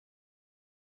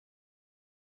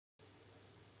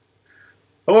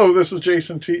Hello, this is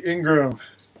Jason T. Ingram,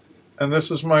 and this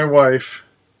is my wife,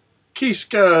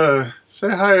 Keeska. Say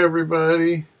hi,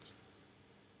 everybody.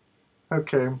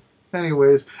 Okay,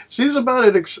 anyways, she's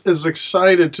about as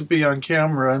excited to be on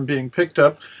camera and being picked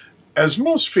up as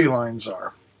most felines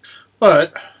are.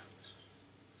 But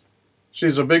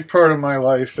she's a big part of my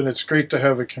life, and it's great to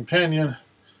have a companion.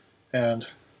 And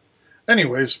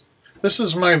anyways, this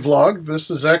is my vlog.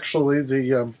 This is actually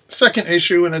the second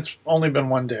issue, and it's only been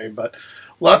one day, but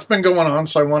lots been going on,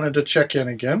 so I wanted to check in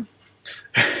again.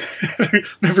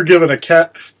 Never given a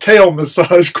cat tail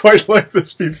massage quite like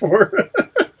this before.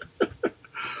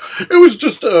 It was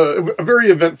just a very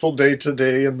eventful day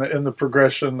today in the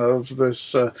progression of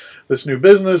this this new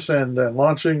business and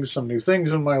launching some new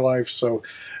things in my life. So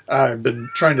I've been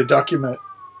trying to document.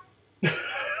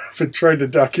 I've been trying to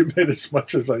document as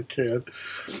much as I can.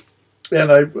 And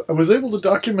I was able to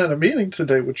document a meeting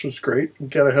today, which was great. We've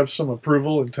got to have some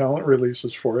approval and talent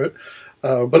releases for it.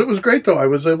 But it was great, though. I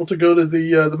was able to go to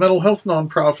the mental health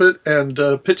nonprofit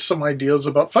and pitch some ideas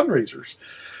about fundraisers.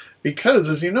 Because,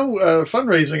 as you know,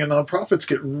 fundraising and nonprofits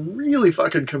get really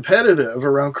fucking competitive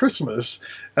around Christmas.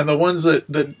 And the ones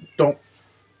that don't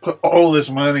put all this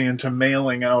money into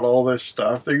mailing out all this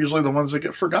stuff, they're usually the ones that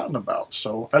get forgotten about.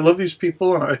 So I love these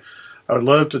people, and I would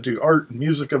love to do art and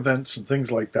music events and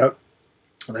things like that.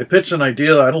 And I pitched an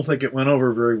idea. I don't think it went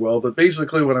over very well, but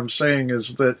basically what I'm saying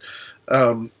is that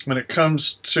when it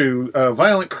comes to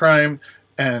violent crime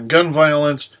and gun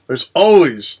violence, there's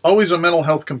always a mental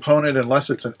health component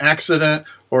unless it's an accident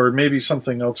or maybe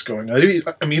something else going on.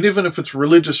 I mean, even if it's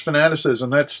religious fanaticism,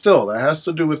 that has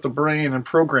to do with the brain and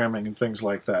programming and things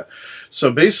like that.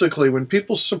 So basically, when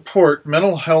people support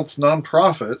mental health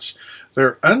nonprofits,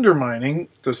 they're undermining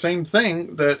the same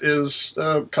thing that is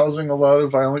causing a lot of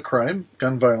violent crime,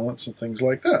 gun violence, and things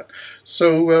like that.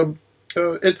 So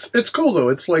it's cool, though.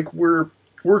 It's like we're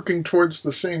working towards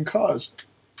the same cause,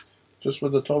 just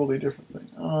with a totally different thing.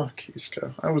 Oh,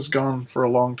 Keeska. I was gone for a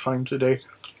long time today.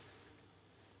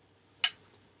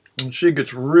 And she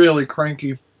gets really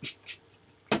cranky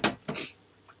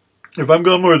if I'm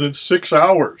gone more than 6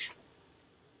 hours.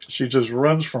 She just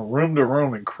runs from room to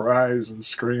room and cries and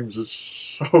screams. It's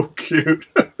so cute.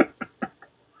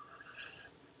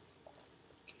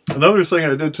 Another thing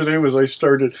I did today was I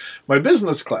started my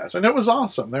business class, and it was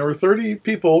awesome. There were 30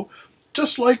 people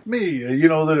just like me, you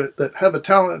know, that have a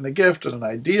talent and a gift and an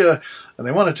idea, and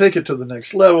they want to take it to the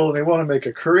next level, and they want to make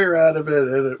a career out of it,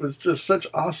 and it was just such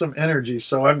awesome energy.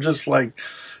 So I'm just like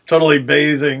totally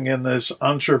bathing in this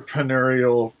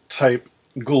entrepreneurial type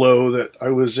glow that I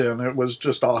was in. It was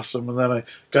just awesome. And then I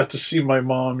got to see my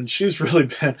mom, and she's really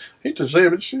been, I hate to say it,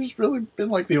 but she's really been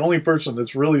like the only person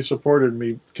that's really supported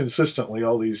me consistently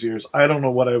all these years. I don't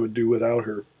know what I would do without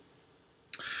her.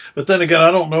 But then again,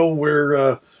 I don't know where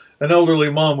an elderly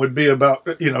mom would be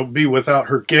be without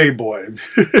her gay boy.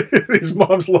 These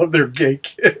moms love their gay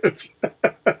kids.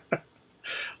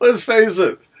 Let's face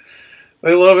it,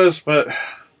 they love us, but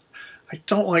I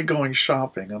don't like going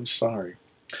shopping. I'm sorry.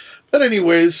 But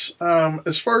anyways,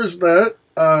 as far as that,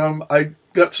 I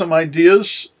got some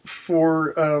ideas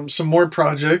for some more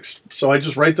projects, so I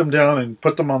just write them down and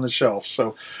put them on the shelf.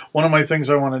 So one of my things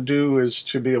I want to do is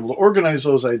to be able to organize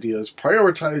those ideas,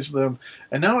 prioritize them,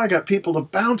 and now I got people to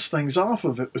bounce things off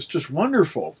of. It was just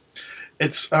wonderful.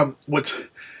 It's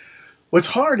what's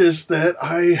hard is that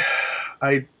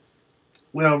I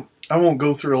won't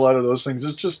go through a lot of those things.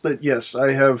 It's just that, yes,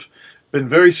 I have been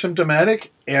very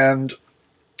symptomatic, and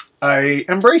I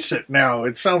embrace it now.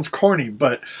 It sounds corny,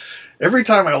 but every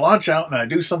time I launch out and I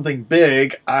do something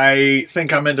big, I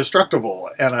think I'm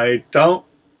indestructible. And I don't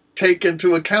take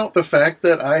into account the fact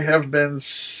that I have been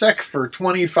sick for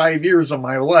 25 years of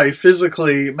my life,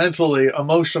 physically, mentally,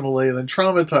 emotionally, and then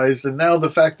traumatized. And now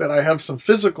the fact that I have some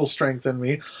physical strength in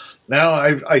me, now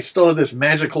I still have this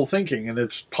magical thinking. And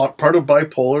it's part of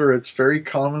bipolar. It's very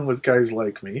common with guys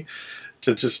like me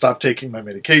to just stop taking my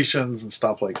medications and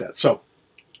stuff like that. So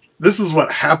this is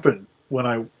what happened when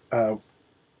I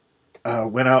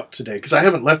went out today, because I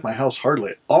haven't left my house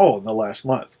hardly at all in the last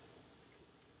month.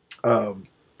 In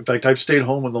fact, I've stayed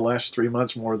home in the last 3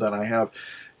 months more than I have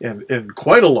in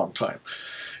quite a long time.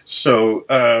 So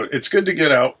it's good to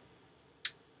get out.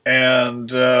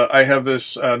 And I have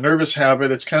this nervous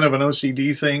habit. It's kind of an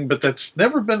OCD thing, but that's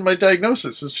never been my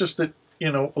diagnosis. It's just that,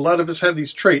 you know, a lot of us have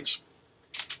these traits.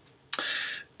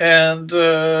 And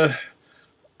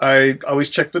I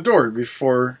always check the door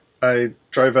before I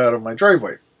drive out of my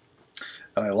driveway.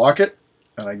 And I lock it,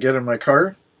 and I get in my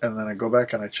car, and then I go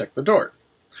back and I check the door.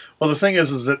 Well, the thing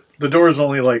is that the door is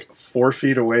only like 4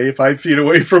 feet away, 5 feet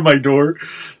away from my door.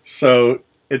 So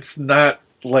it's not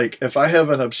like, if I have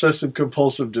an obsessive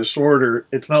compulsive disorder,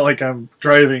 it's not like I'm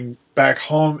driving back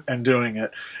home and doing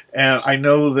it. And I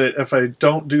know that if I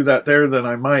don't do that there, then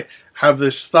I might have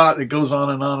this thought that goes on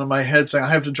and on in my head saying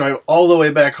I have to drive all the way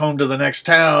back home to the next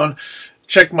town,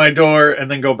 check my door,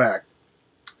 and then go back.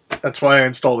 That's why I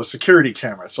installed a security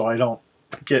camera, so I don't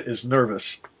get as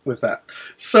nervous with that.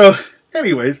 So,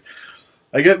 anyways,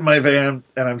 I get in my van,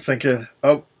 and I'm thinking,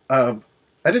 oh,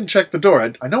 I didn't check the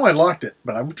door. I know I locked it,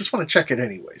 but I just want to check it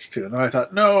anyways, too. And then I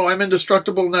thought, no, I'm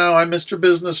indestructible now. I'm Mr.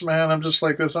 Businessman. I'm just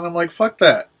like this. And I'm like, fuck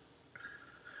that.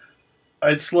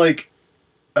 It's like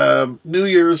New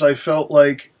Year's, I felt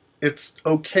like it's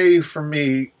okay for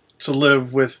me to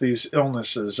live with these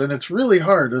illnesses. And it's really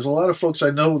hard. There's a lot of folks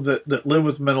I know that live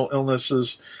with mental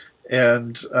illnesses,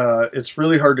 and it's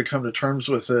really hard to come to terms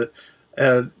with it.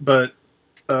 But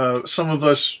some of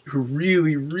us who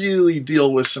really, really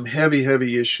deal with some heavy,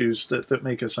 heavy issues that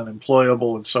make us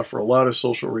unemployable and suffer a lot of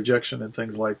social rejection and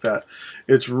things like that,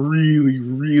 it's really,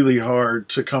 really hard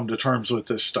to come to terms with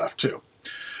this stuff, too.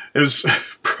 It was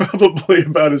probably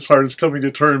about as hard as coming to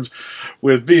terms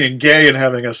with being gay and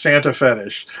having a Santa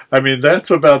fetish. I mean, that's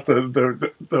about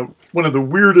the one of the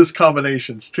weirdest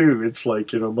combinations too. It's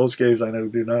like, you know, most gays I know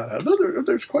do not have.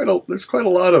 There's quite a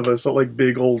lot of us that like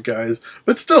big old guys,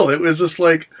 but still, it was just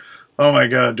like, oh my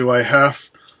God, do I have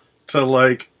to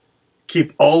like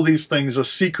keep all these things a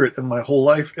secret in my whole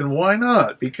life? And why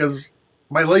not? Because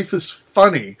my life is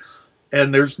funny.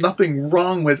 And there's nothing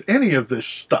wrong with any of this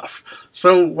stuff.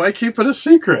 So why keep it a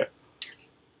secret?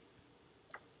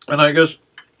 And I guess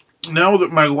now that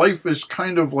my life is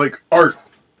kind of like art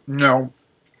now,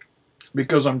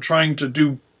 because I'm trying to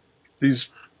do these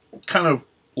kind of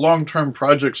long-term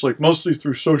projects, like mostly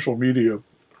through social media,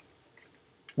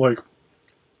 like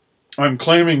I'm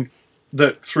claiming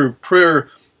that through prayer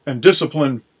and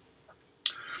discipline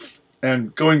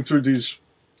and going through these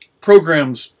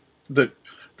programs that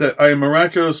I am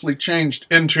miraculously changed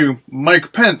into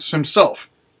Mike Pence himself.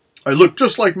 I look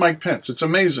just like Mike Pence. It's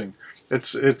amazing.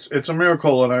 It's a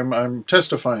miracle, and I'm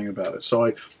testifying about it.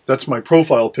 So that's my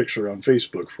profile picture on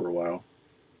Facebook for a while,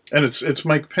 and it's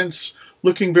Mike Pence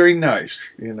looking very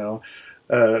nice, you know,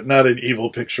 not an evil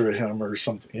picture of him or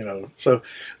something, you know. So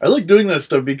I like doing that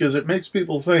stuff because it makes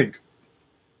people think,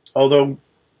 although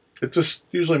it just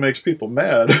usually makes people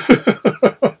mad.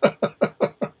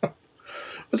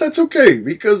 But that's okay,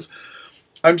 because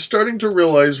I'm starting to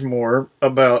realize more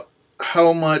about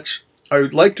how much I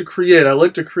would like to create. I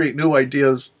like to create new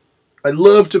ideas. I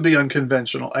love to be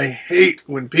unconventional. I hate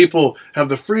when people have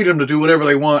the freedom to do whatever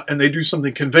they want and they do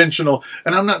something conventional.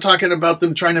 And I'm not talking about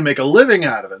them trying to make a living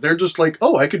out of it. They're just like,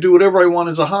 oh, I could do whatever I want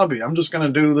as a hobby. I'm just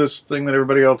going to do this thing that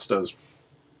everybody else does.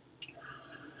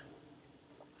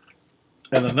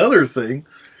 And another thing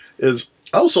is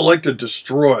I also like to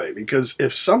destroy, because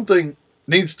if something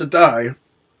needs to die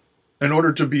in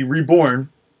order to be reborn,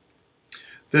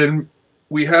 then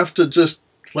we have to just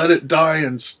let it die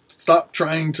and stop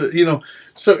trying to, you know.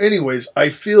 So anyways, I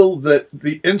feel that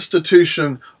the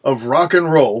institution of rock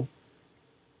and roll,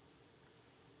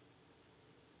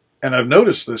 and I've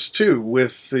noticed this too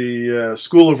with the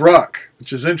School of Rock,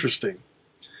 which is interesting.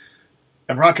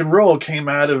 And rock and roll came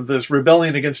out of this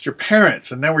rebellion against your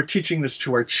parents, and now we're teaching this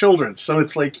to our children. So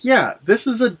it's like, yeah, this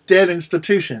is a dead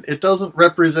institution. It doesn't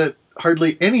represent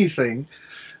hardly anything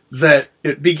that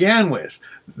it began with.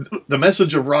 The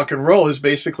message of rock and roll is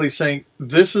basically saying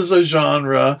this is a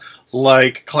genre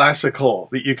like classical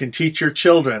that you can teach your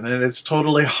children, and it's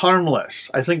totally harmless.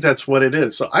 I think that's what it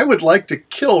is. So I would like to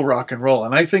kill rock and roll,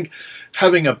 and I think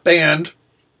having a band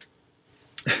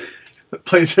that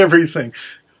plays everything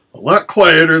a lot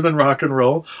quieter than rock and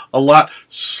roll, a lot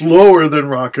slower than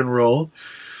rock and roll.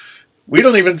 We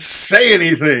don't even say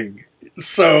anything.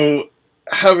 So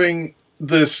having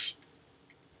this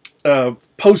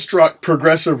post-rock,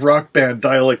 progressive rock band,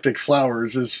 Dialectic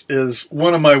Flowers, is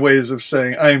one of my ways of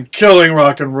saying I'm killing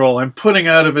rock and roll. I'm putting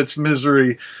out of its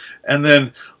misery. And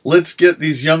then let's get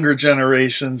these younger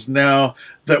generations now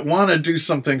that want to do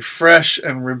something fresh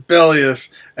and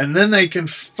rebellious, and then they can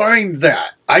find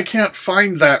that. I can't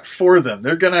find that for them.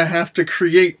 They're going to have to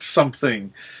create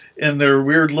something in their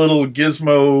weird little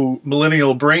gizmo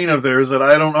millennial brain of theirs that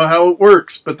I don't know how it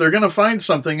works, but they're going to find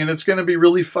something, and it's going to be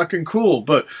really fucking cool.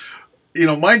 But, you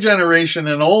know, my generation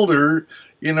and older,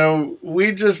 you know,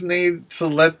 we just need to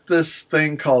let this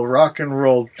thing called rock and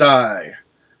roll die.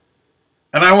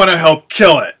 And I want to help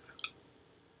kill it.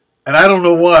 And I don't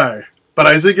know why, but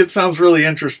I think it sounds really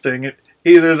interesting.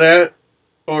 Either that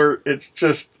or it's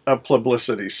just a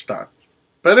publicity stunt.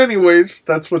 But anyways,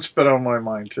 that's what's been on my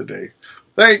mind today.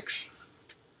 Thanks.